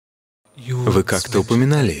Вы как-то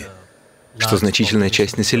упоминали, что значительная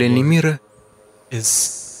часть населения мира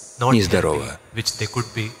нездорова,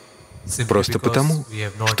 просто потому,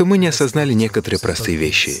 что мы не осознали некоторые простые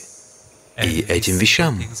вещи. И этим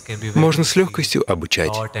вещам можно с легкостью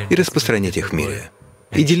обучать и распространять их в мире,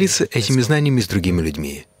 и делиться этими знаниями с другими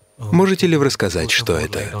людьми. Можете ли вы рассказать, что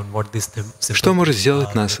это? Что может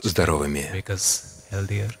сделать нас здоровыми?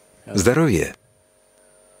 Здоровье.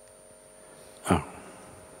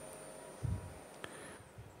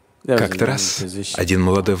 Как-то раз один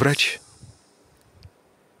молодой врач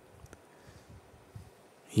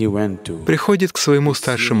приходит к своему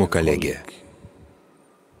старшему коллеге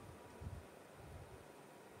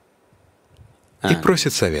и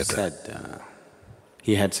просит совета,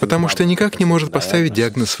 потому что никак не может поставить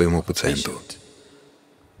диагноз своему пациенту.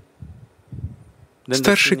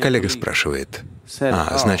 Старший коллега спрашивает: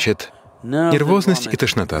 значит, нервозность и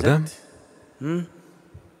тошнота, да?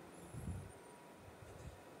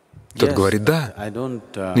 Тот говорит: да,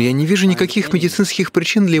 но я не вижу никаких медицинских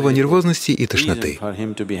причин для его нервозности и тошноты.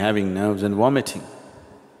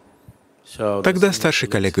 Тогда старший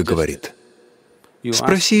коллега говорит: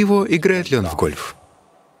 спроси его, играет ли он в гольф.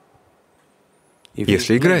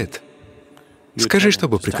 Если играет, скажи,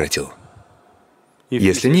 чтобы прекратил.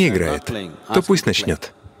 Если не играет, то пусть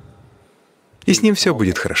начнет. И с ним все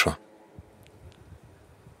будет хорошо.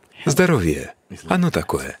 Здоровье, оно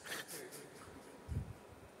такое.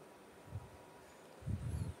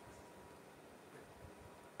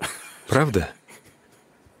 Правда?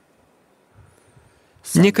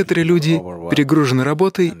 Некоторые люди перегружены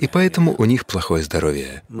работой, и поэтому у них плохое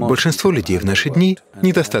здоровье. Большинство людей в наши дни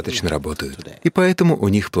недостаточно работают, и поэтому у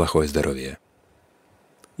них плохое здоровье.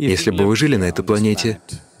 Если бы вы жили на этой планете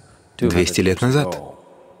 200 лет назад,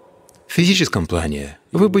 в физическом плане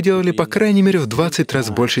вы бы делали по крайней мере в 20 раз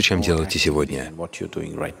больше, чем делаете сегодня.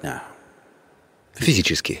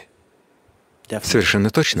 Физически. Совершенно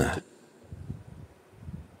точно.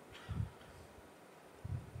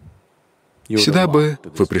 Сюда бы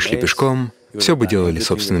вы пришли пешком, все бы делали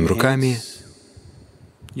собственными руками.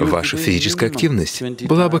 Ваша физическая активность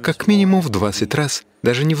была бы как минимум в 20 раз,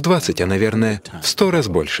 даже не в 20, а, наверное, в 100 раз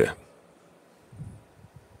больше.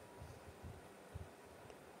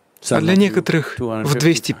 А для некоторых в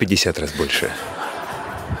 250 раз больше.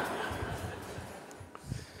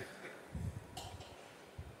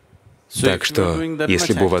 Так что,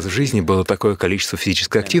 если бы у вас в жизни было такое количество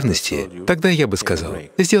физической активности, тогда я бы сказал: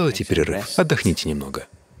 сделайте перерыв, отдохните немного.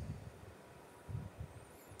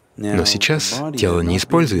 Но сейчас тело не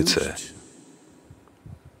используется.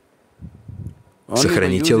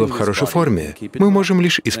 Сохранить тело в хорошей форме мы можем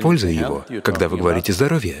лишь используя его. Когда вы говорите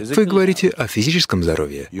 «здоровье», вы говорите о физическом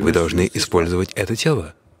здоровье. Вы должны использовать это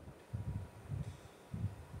тело.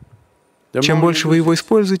 Чем больше вы его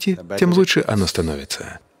используете, тем лучше оно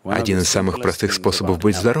становится. Один из самых простых способов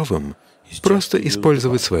быть здоровым — просто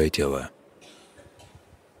использовать свое тело.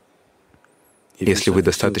 Если вы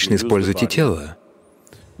достаточно используете тело,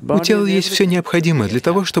 у тела есть все необходимое для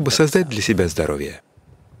того, чтобы создать для себя здоровье.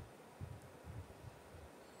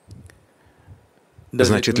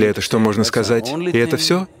 Значит ли это, что можно сказать: и это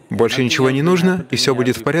все? Больше ничего не нужно, и все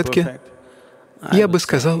будет в порядке? Я бы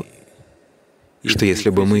сказал, что если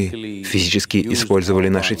бы мы физически использовали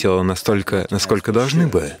наше тело настолько, насколько должны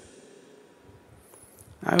бы,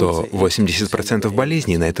 то 80%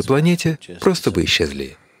 болезней на этой планете просто бы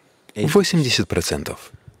исчезли. 80%.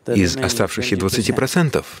 Из оставшихся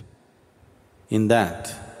 20%,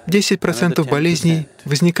 10% болезней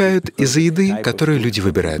возникают из-за еды, которую люди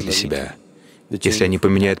выбирают для себя. Если они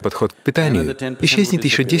поменяют подход к питанию, исчезнет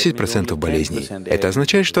еще 10% болезней. Это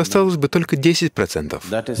означает, что осталось бы только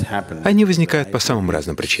 10%. Они возникают по самым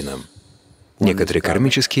разным причинам. Некоторые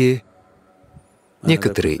кармические,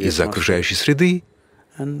 некоторые из-за окружающей среды,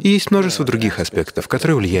 и есть множество других аспектов,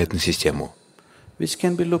 которые влияют на систему.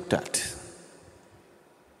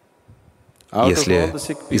 Если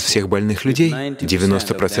из всех больных людей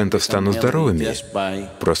 90% станут здоровыми,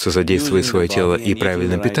 просто задействуя свое тело и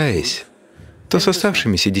правильно питаясь, то с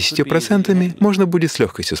оставшимися 10% можно будет с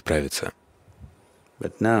легкостью справиться.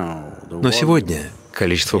 Но сегодня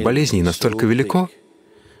количество болезней настолько велико,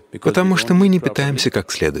 потому что мы не питаемся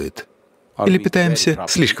как следует, или питаемся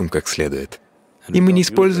слишком как следует, и мы не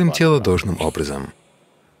используем тело должным образом.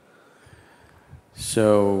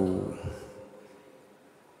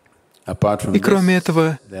 И кроме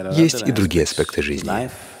этого, есть и другие аспекты жизни.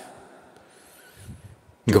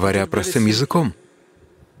 Говоря простым языком,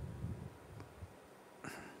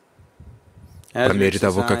 по мере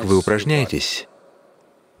того, как вы упражняетесь,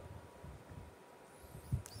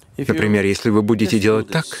 например, если вы будете делать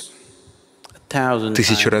так,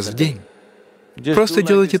 1000 раз в день. Просто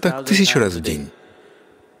делайте так 1000 раз в день.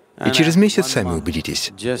 И через месяц сами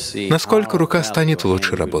убедитесь, насколько рука станет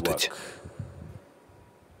лучше работать.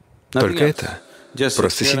 Только это.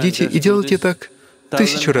 Просто сидите и делайте так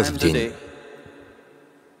 1000 раз в день.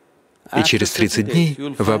 И через 30 дней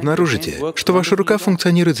вы обнаружите, что ваша рука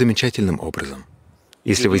функционирует замечательным образом.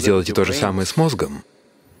 Если вы сделаете то же самое с мозгом,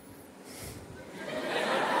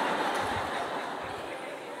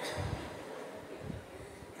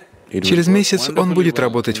 через месяц он будет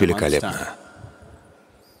работать великолепно.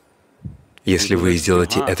 Если вы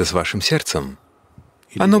сделаете это с вашим сердцем,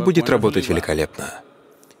 оно будет работать великолепно.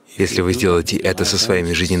 Если вы сделаете это со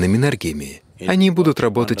своими жизненными энергиями, они будут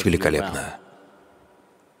работать великолепно.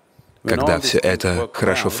 Когда все это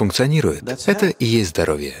хорошо функционирует, это и есть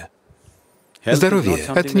здоровье. Здоровье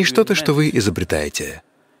 — это не что-то, что вы изобретаете.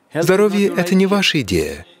 Здоровье — это не ваша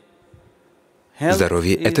идея.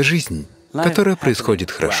 Здоровье — это жизнь, которая происходит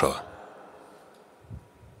хорошо.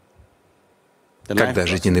 Когда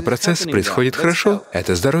жизненный процесс происходит хорошо,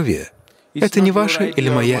 это здоровье. Это не ваша или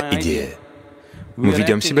моя идея. Мы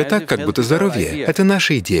ведем себя так, как будто здоровье — это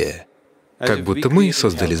наша идея, как будто мы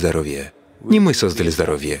создали здоровье. Не мы создали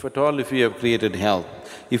здоровье.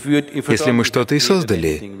 Если мы что-то и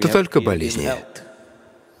создали, то только болезни.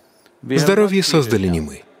 Здоровье создали не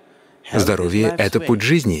мы. Здоровье — это путь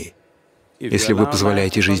жизни. Если вы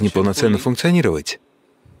позволяете жизни полноценно функционировать,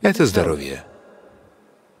 это здоровье.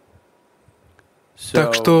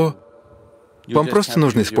 Так что вам просто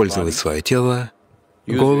нужно использовать свое тело,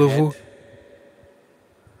 голову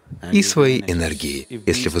и свои энергии.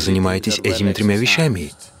 Если вы занимаетесь этими 3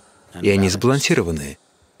 вещами, и они сбалансированы,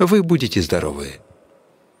 вы будете здоровы.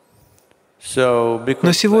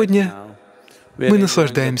 Но сегодня мы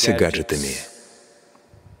наслаждаемся гаджетами.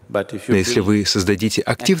 Но если вы создадите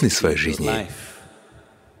активность в своей жизни,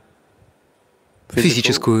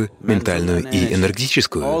 физическую, ментальную и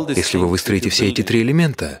энергетическую, если вы выстроите все эти 3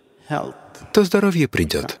 элемента, то здоровье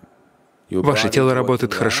придет. Ваше тело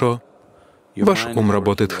работает хорошо, ваш ум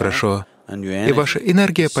работает хорошо, и ваша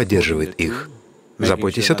энергия поддерживает их.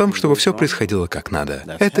 Заботьтесь о том, чтобы все происходило как надо.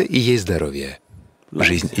 Это и есть здоровье.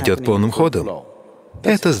 Жизнь идет полным ходом.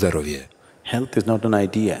 Это здоровье.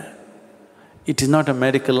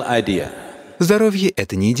 Здоровье —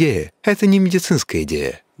 это не идея, это не медицинская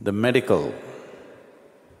идея.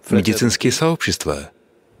 Медицинские сообщества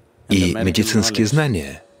и медицинские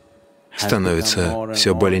знания становятся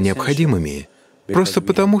все более необходимыми, просто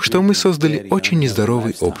потому, что мы создали очень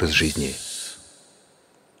нездоровый образ жизни.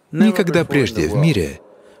 Никогда прежде в мире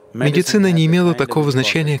медицина не имела такого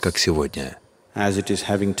значения, как сегодня.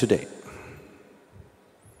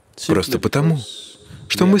 Просто потому,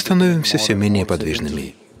 что мы становимся все менее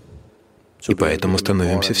подвижными, и поэтому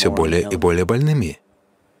становимся все более и более больными.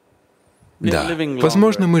 Да,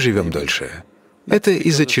 возможно, мы живем дольше. Это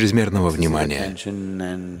из-за чрезмерного внимания.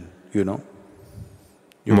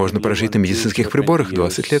 Можно прожить на медицинских приборах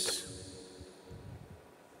 20 лет.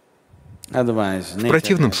 В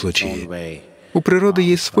противном случае у природы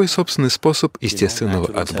есть свой собственный способ естественного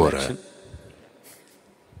отбора.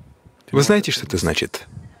 Вы знаете, что это значит?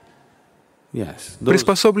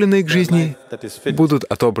 Приспособленные к жизни будут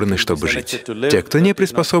отобраны, чтобы жить. Те, кто не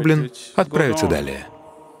приспособлен, отправятся далее.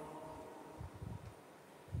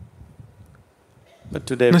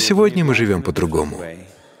 Но сегодня мы живем по-другому.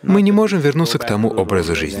 Мы не можем вернуться к тому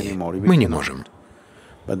образу жизни. Мы не можем.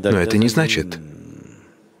 Но это не значит,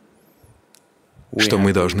 что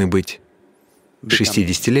мы должны быть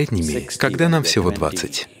 60-летними, когда нам всего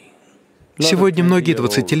 20. Сегодня многие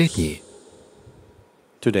 20-летние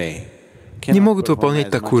не могут выполнять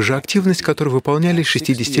такую же активность, которую выполняли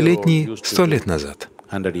 60-летние 100 лет назад.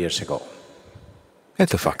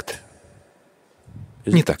 Это факт.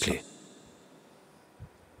 Не так ли?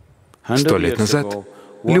 100 лет назад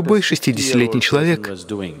любой 60-летний человек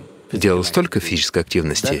делал столько физической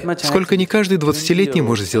активности, сколько не каждый 20-летний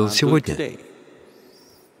может сделать сегодня.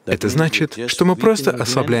 Это значит, что мы просто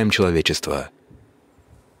ослабляем человечество.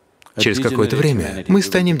 Через какое-то время мы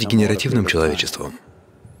станем дегенеративным человечеством.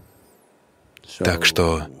 Так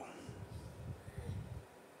что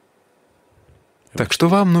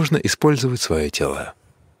вам нужно использовать свое тело.